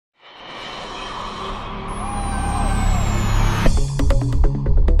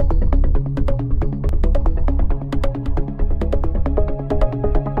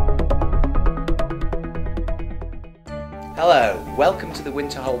the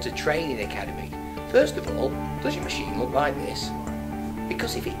Winterhalter Training Academy. First of all, does your machine look like this?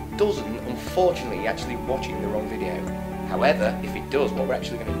 Because if it doesn't, unfortunately you're actually watching the wrong video. However, if it does, what we're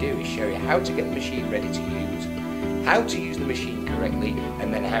actually going to do is show you how to get the machine ready to use, how to use the machine correctly,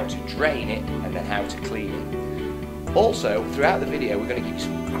 and then how to drain it, and then how to clean it. Also, throughout the video we're going to give you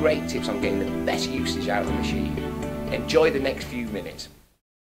some great tips on getting the best usage out of the machine. Enjoy the next few minutes.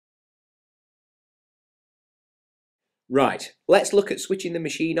 Right, let's look at switching the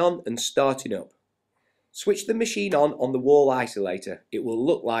machine on and starting up. Switch the machine on the wall isolator. It will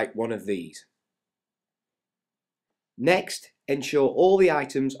look like one of these. Next, ensure all the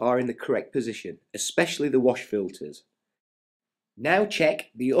items are in the correct position, especially the wash filters. Now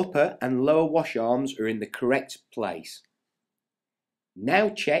check the upper and lower wash arms are in the correct place. Now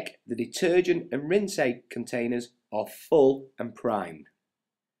check the detergent and rinse aid containers are full and primed.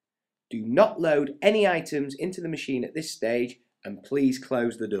 Do not load any items into the machine at this stage, and please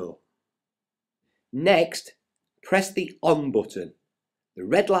close the door. Next, press the on button. The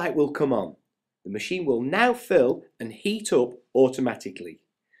red light will come on. The machine will now fill and heat up automatically.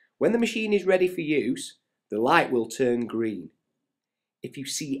 When the machine is ready for use, the light will turn green. If you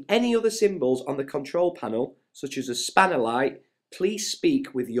see any other symbols on the control panel, such as a spanner light, please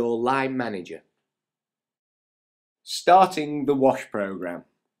speak with your line manager. Starting the wash program.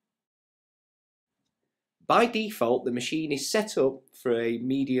 By default, the machine is set up for a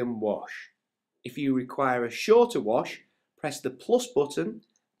medium wash. If you require a shorter wash, press the plus button,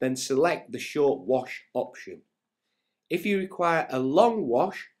 then select the short wash option. If you require a long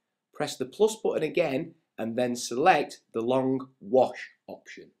wash, press the plus button again and then select the long wash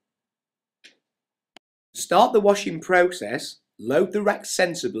option. To start the washing process, load the rack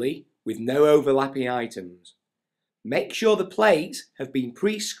sensibly with no overlapping items. Make sure the plates have been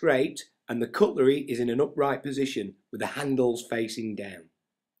pre-scraped and the cutlery is in an upright position with the handles facing down.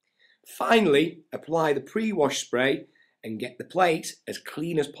 Finally, apply the pre-wash spray and get the plates as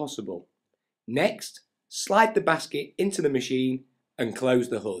clean as possible. Next, slide the basket into the machine and close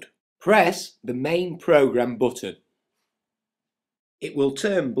the hood. Press the main program button. It will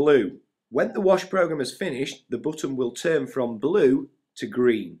turn blue. When the wash program is finished, the button will turn from blue to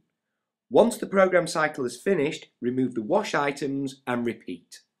green. Once the program cycle is finished, remove the wash items and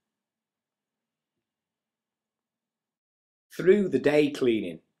repeat. Through the day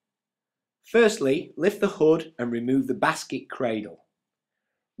cleaning. Firstly, lift the hood and remove the basket cradle.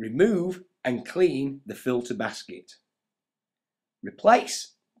 Remove and clean the filter basket.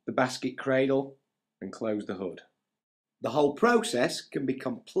 Replace the basket cradle and close the hood. The whole process can be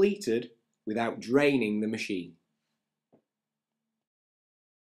completed without draining the machine.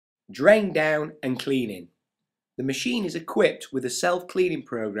 Drain down and cleaning. The machine is equipped with a self-cleaning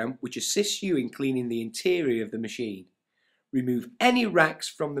program which assists you in cleaning the interior of the machine. Remove any racks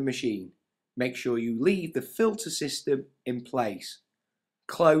from the machine. Make sure you leave the filter system in place.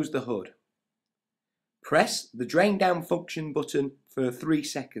 Close the hood. Press the drain down function button for 3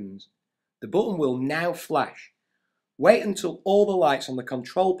 seconds. The button will now flash. Wait until all the lights on the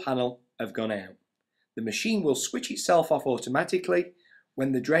control panel have gone out. The machine will switch itself off automatically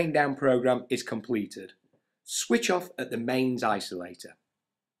when the drain down program is completed. Switch off at the mains isolator.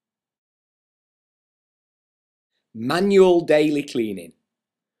 Manual daily cleaning.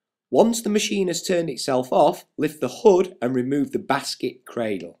 Once the machine has turned itself off, lift the hood and remove the basket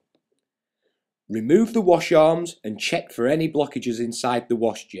cradle. Remove the wash arms and check for any blockages inside the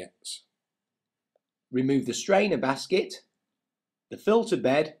wash jets. Remove the strainer basket, the filter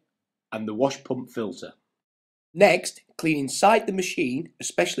bed and the wash pump filter. Next, clean inside the machine,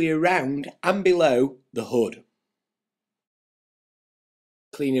 especially around and below the hood.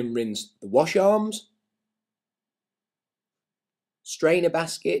 Clean and rinse the wash arms, strainer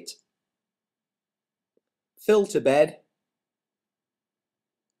basket, filter bed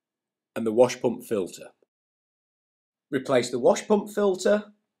and the wash pump filter. Replace the wash pump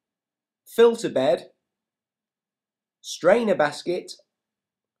filter, filter bed, strainer basket,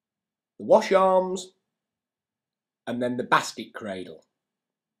 the wash arms and then the basket cradle.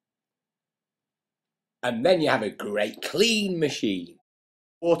 And then you have a great clean machine.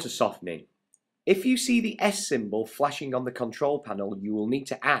 Water softening. If you see the S symbol flashing on the control panel, you will need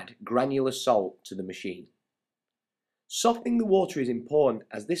to add granular salt to the machine. Softening the water is important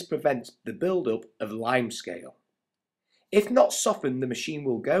as this prevents the build-up of limescale. If not softened, the machine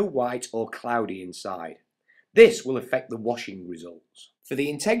will go white or cloudy inside. This will affect the washing results. For the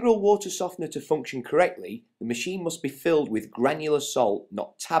integral water softener to function correctly, the machine must be filled with granular salt,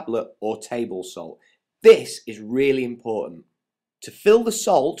 not tablet or table salt. This is really important. To fill the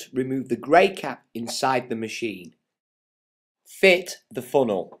salt, remove the grey cap inside the machine. Fit the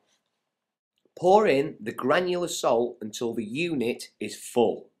funnel. Pour in the granular salt until the unit is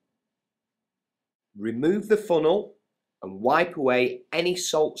full. Remove the funnel and wipe away any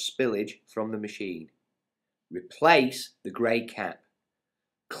salt spillage from the machine. Replace the grey cap.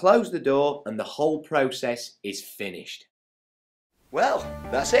 Close the door and the whole process is finished. Well,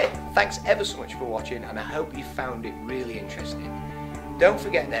 that's it. Thanks ever so much for watching, and I hope you found it really interesting. Don't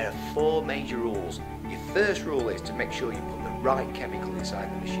forget there are 4 major rules. Your first rule is to make sure you put the right chemical inside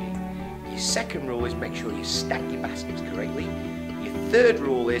the machine. Your second rule is make sure you stack your baskets correctly. Your third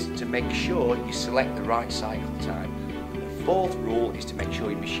rule is to make sure you select the right cycle time. And the fourth rule is to make sure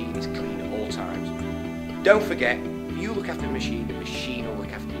your machine is clean at all times. Don't forget, if you look after the machine will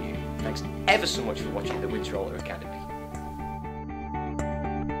look after you. Thanks ever so much for watching the Winterhalter Academy.